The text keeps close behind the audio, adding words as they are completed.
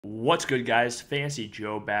What's good, guys? Fancy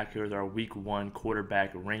Joe back here with our Week 1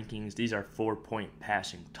 quarterback rankings. These are 4-point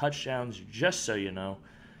passing touchdowns, just so you know.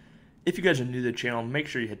 If you guys are new to the channel, make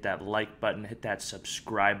sure you hit that like button, hit that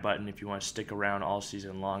subscribe button if you want to stick around all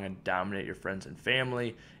season long and dominate your friends and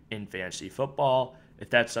family in fantasy football. If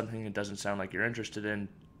that's something that doesn't sound like you're interested in,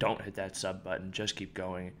 don't hit that sub button. Just keep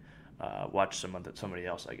going. Watch somebody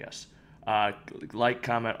else, I guess. Like,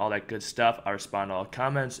 comment, all that good stuff. I respond to all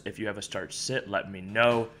comments. If you have a start sit, let me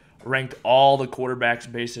know. Ranked all the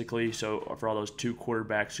quarterbacks basically. So for all those 2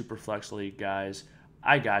 quarterback super flex league guys,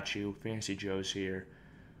 I got you. Fancy Joe's here.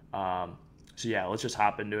 So yeah, let's just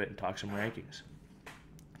hop into it and talk some rankings.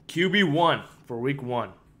 QB1 for week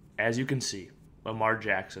 1, as you can see, Lamar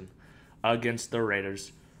Jackson against the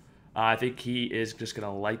Raiders. I think he is just going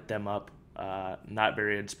to light them up. Not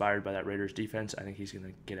very inspired by that Raiders defense. I think he's going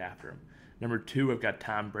to get after him. Number 2, I've got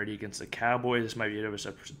Tom Brady against the Cowboys. This might be a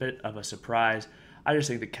bit of a surprise. I just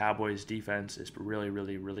think the Cowboys defense is really,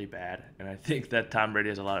 really, really bad. And I think that Tom Brady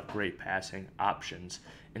has a lot of great passing options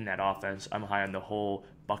in that offense. I'm high on the whole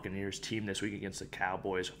Buccaneers team this week against the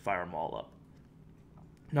Cowboys. Fire them all up.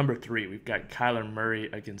 Number 3, we've got Kyler Murray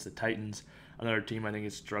against the Titans. Another team I think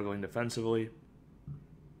is struggling defensively.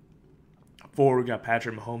 4, we got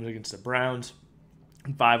Patrick Mahomes against the Browns.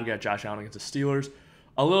 And 5, we got Josh Allen against the Steelers.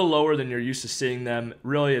 A little lower than you're used to seeing them.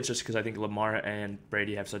 Really, it's just because I think Lamar and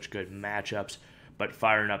Brady have such good matchups. But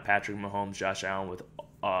firing up Patrick Mahomes, Josh Allen with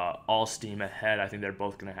all steam ahead, I think they're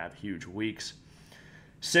both going to have huge weeks.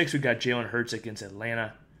 6, we got Jalen Hurts against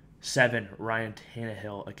Atlanta. 7, Ryan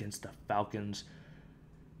Tannehill against the Falcons.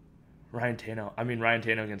 Ryan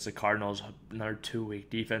Tannehill against the Cardinals, another 2-week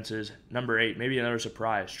defenses. Number 8, maybe another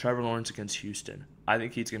surprise, Trevor Lawrence against Houston. I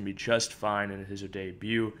think he's going to be just fine in his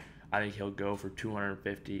debut. I think he'll go for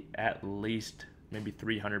 250, at least maybe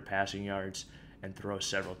 300 passing yards, and throw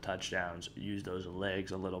several touchdowns, use those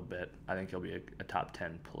legs a little bit. I think he'll be a top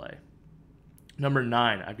 10 play. Number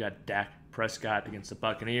 9, I've got Dak Prescott against the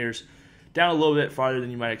Buccaneers. Down a little bit farther than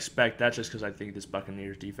you might expect. That's just because I think this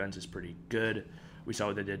Buccaneers defense is pretty good. We saw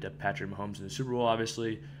what they did to Patrick Mahomes in the Super Bowl,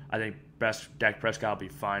 obviously. I think Dak Prescott will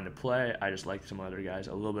be fine to play. I just like some other guys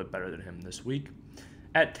a little bit better than him this week.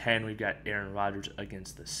 At 10, we've got Aaron Rodgers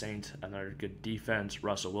against the Saints. Another good defense.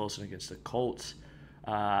 Russell Wilson against the Colts.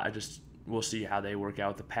 We'll see how they work out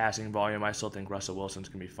with the passing volume. I still think Russell Wilson's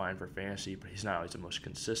going to be fine for fantasy, but he's not always the most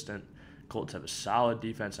consistent. Colts have a solid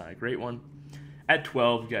defense, not a great one. At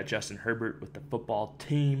 12, we've got Justin Herbert with the football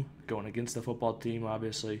team, going against the football team,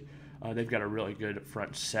 obviously. They've got a really good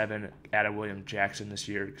front 7. Added William Jackson this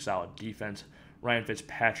year, solid defense. Ryan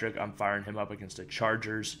Fitzpatrick, I'm firing him up against the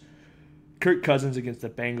Chargers. Kirk Cousins against the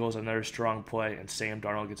Bengals, another strong play, and Sam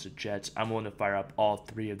Darnold against the Jets. I'm willing to fire up all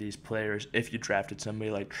 3 of these players. If you drafted somebody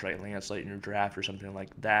like Trey Lance late in your draft or something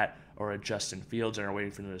like that, or a Justin Fields and are waiting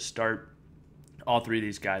for them to start, all 3 of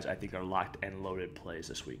these guys I think are locked and loaded plays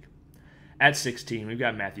this week. At 16, we've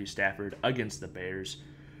got Matthew Stafford against the Bears.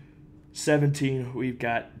 17, we've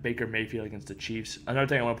got Baker Mayfield against the Chiefs. Another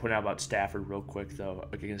thing I want to point out about Stafford real quick, though,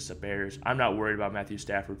 against the Bears. I'm not worried about Matthew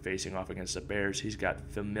Stafford facing off against the Bears. He's got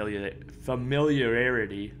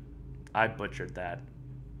familiarity. I butchered that.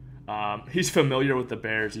 He's familiar with the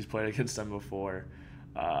Bears. He's played against them before.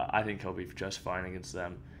 I think he'll be just fine against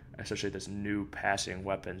them, especially this new passing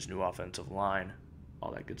weapons, new offensive line,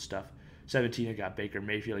 all that good stuff. 17, I got Baker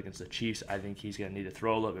Mayfield against the Chiefs. I think he's going to need to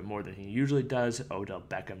throw a little bit more than he usually does. Odell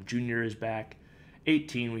Beckham Jr. is back.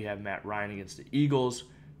 18, we have Matt Ryan against the Eagles.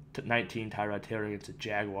 19, Tyrod Taylor against the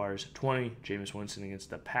Jaguars. 20, Jameis Winston against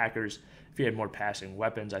the Packers. If he had more passing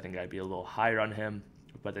weapons, I think I'd be a little higher on him,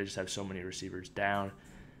 but they just have so many receivers down.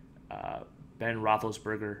 Ben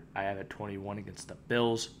Roethlisberger, I have at 21 against the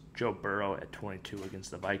Bills. Joe Burrow at 22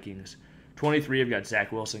 against the Vikings. 23, I've got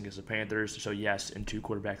Zach Wilson against the Panthers. So, yes, in 2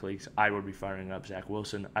 quarterback leagues, I would be firing up Zach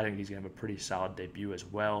Wilson. I think he's going to have a pretty solid debut as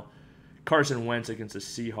well. Carson Wentz against the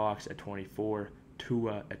Seahawks at 24.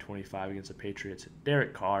 Tua at 25 against the Patriots.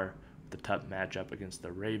 Derek Carr with a tough matchup against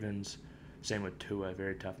the Ravens. Same with Tua,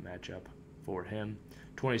 very tough matchup for him.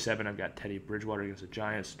 27, I've got Teddy Bridgewater against the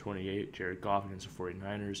Giants. 28, Jared Goff against the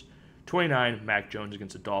 49ers. 29, Mac Jones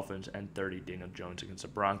against the Dolphins. And 30, Daniel Jones against the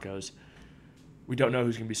Broncos. We don't know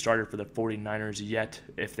who's going to be starter for the 49ers yet.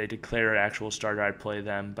 If they declare an actual starter, I'd play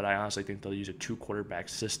them, but I honestly think they'll use a 2-quarterback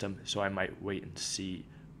system, so I might wait and see.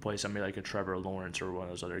 Play somebody like a Trevor Lawrence or one of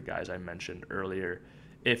those other guys I mentioned earlier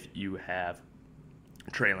if you have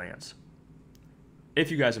Trey Lance.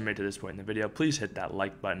 If you guys have made it to this point in the video, please hit that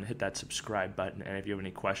like button, hit that subscribe button, and if you have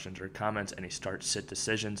any questions or comments, any start-sit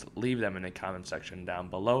decisions, leave them in the comment section down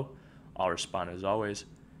below. I'll respond as always.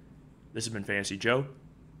 This has been Fantasy Joe.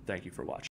 Thank you for watching.